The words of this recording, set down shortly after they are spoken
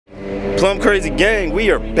Plum Crazy Gang,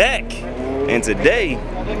 we are back, and today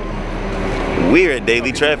we're at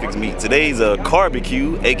Daily Traffic's meet. Today's a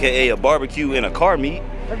barbecue, aka a barbecue in a car meet.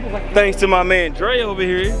 Thanks to my man Dre over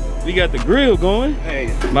here. We got the grill going.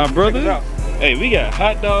 Hey, my brother. Hey, we got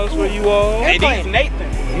hot dogs for you all. Hey, these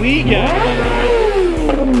Nathan. We got.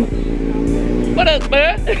 What up,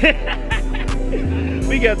 man?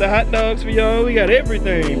 We got the hot dogs for y'all. We got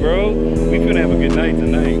everything, bro. We finna have a good night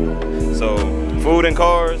tonight. So, food and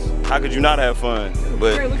cars. How could you not have fun?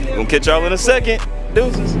 But we're gonna catch y'all in a second.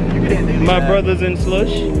 Deuces. My brothers in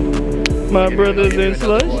slush. My brothers in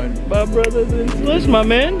slush. My brothers in slush, my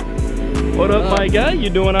man. What up, my guy? You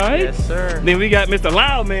doing all right? Yes, sir. Then we got Mr.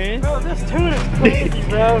 Loud, man. Bro, this tuna is crazy,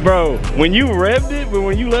 bro. Bro, when you revved it, but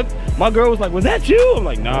when you left, my girl was like, was that you? I'm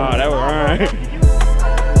like, nah, that was Ryan.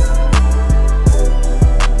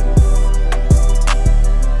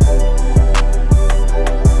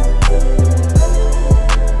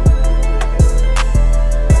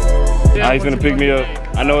 He's gonna pick me up.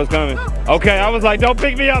 I know it's coming. Okay, I was like, don't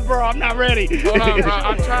pick me up, bro. I'm not ready. Hold on, bro.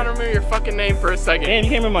 I'm trying to remember your fucking name for a second. Man, you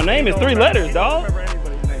can't remember my name. It's 3 letters, dog.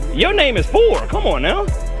 Your name is 4. Come on now.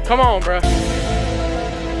 Come on, bro.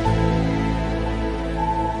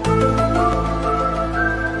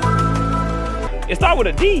 It starts with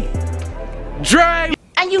a D. Dre.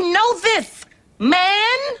 And you know this,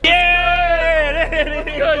 man. Yeah!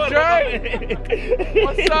 Good, Dre.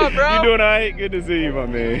 What's up, bro? You doing all right? Good to see you, my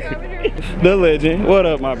man. The legend. What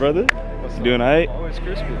up, my brother? You doing all right? Always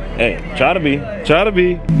crispy. Hey, try to be. Try to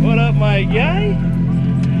be. What up, my guy?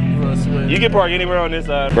 You can park anywhere on this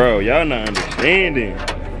side. Bro, y'all not understanding.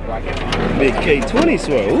 Big K20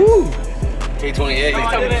 swell. Ooh. K28.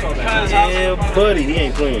 Yeah, buddy. He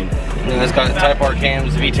ain't playing. And it's got the Type R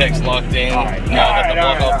cams, VTEC's locked in. Got the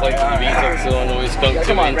block-off plate for the VTEC cylinder, skunk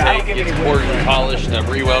to intake. It's poured and polished. I've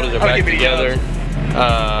re-welded it back together.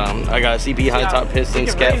 I got a CP high top piston,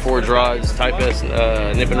 Scat 4 drives, Type S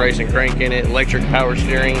nip and racing crank in it, electric power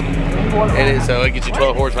steering in it, so it gets you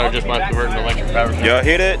 12 horsepower just by converting to electric power steering. Y'all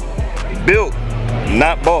hear that? Built,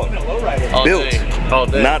 not bought. Built, all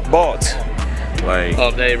day. not bought. Like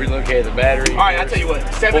all day, relocated the battery. All right, I'll tell you what.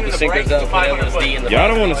 7 in the brakes, 500 in the y'all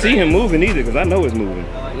don't want to see him moving either, because I know it's moving.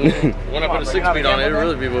 When I put a 6-speed on it, it'd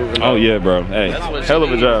really be moving. Oh yeah, bro. Hey, hell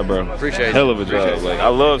of a job, bro. Appreciate it. Hell of a job. Like I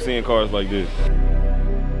love seeing cars like this.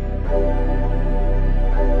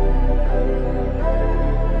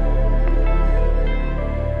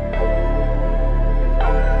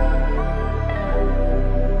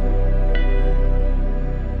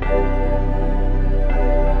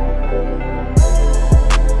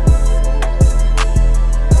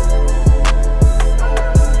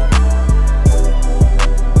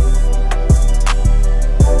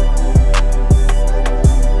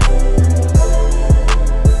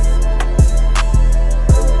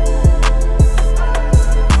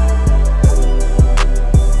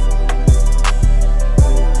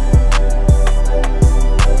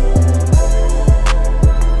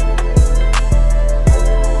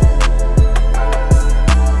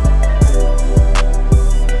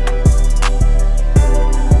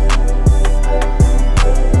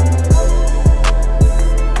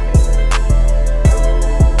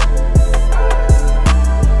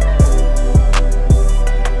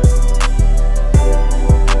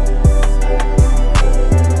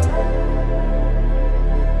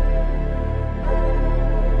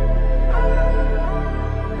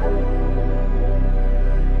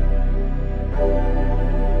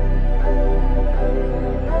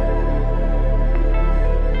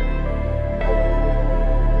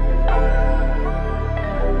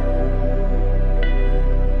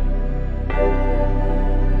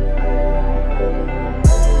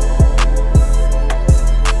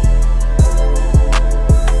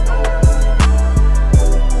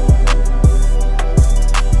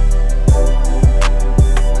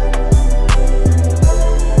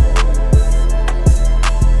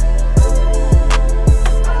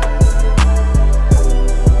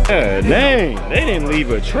 Yeah, dang, they didn't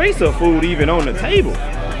leave a trace of food even on the table.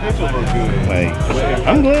 Like,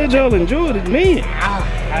 I'm glad y'all enjoyed it, man.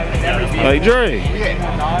 Like, Dre,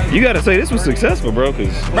 you gotta say this was successful, bro,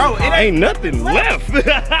 cause ain't nothing left.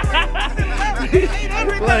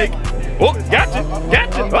 Like, oh, gotcha,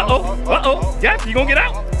 gotcha, gotcha. You gonna get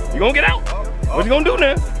out? You gonna get out? What you gonna do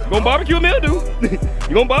now? You gonna barbecue a mildew?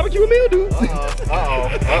 You gonna barbecue a mildew?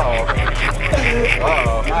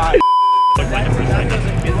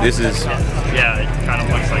 This is, yeah, it kind of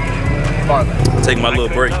looks like it. Take my little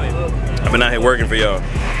break. I've been out here working for y'all.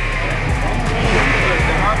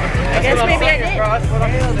 I guess maybe I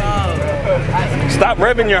did. Stop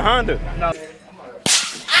revving your Honda.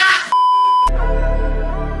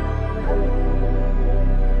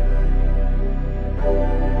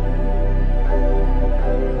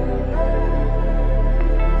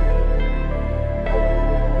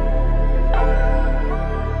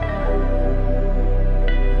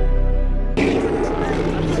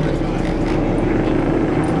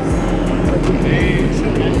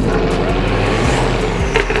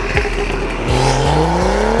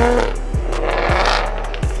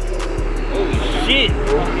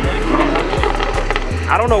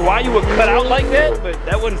 I don't know why you would cut out like that, but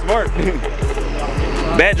that wasn't smart.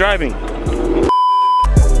 Bad driving.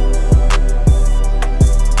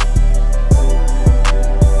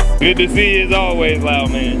 Good to see you as always,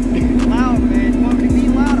 Loud Man. Loud, man. You want me to be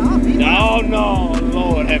loud? I'll be loud. No,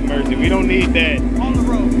 Lord have mercy. We don't need that. On the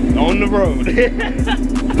road. On the road.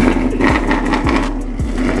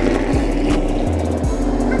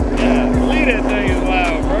 Golly, that thing is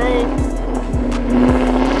loud, bro.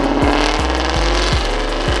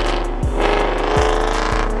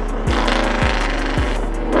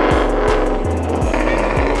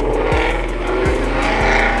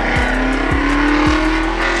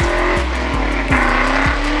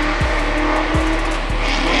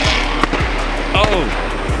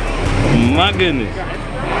 My goodness. A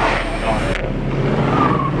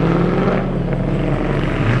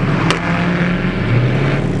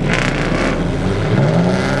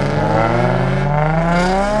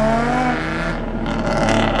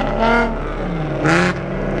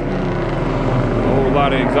whole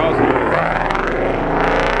lot of exhaust noise.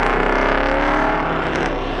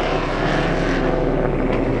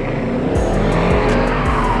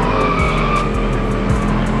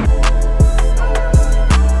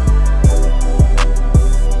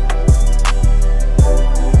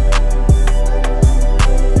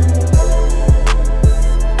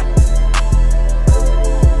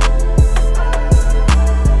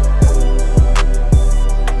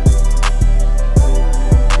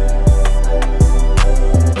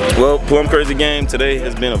 Well, Plum Crazy Game, today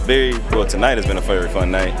has been tonight has been a very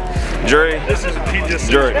fun night. Dre,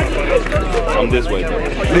 Dre, I'm this way.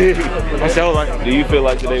 Do you feel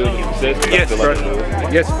like today was a success? Yes, bro.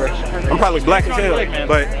 Yes, bro. I'm probably black as hell,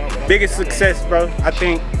 but biggest success, bro, I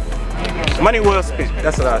think money well spent.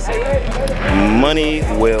 That's what I say. Money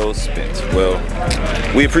well spent. Well,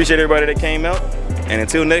 we appreciate everybody that came out, and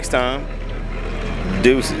until next time,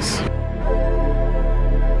 deuces.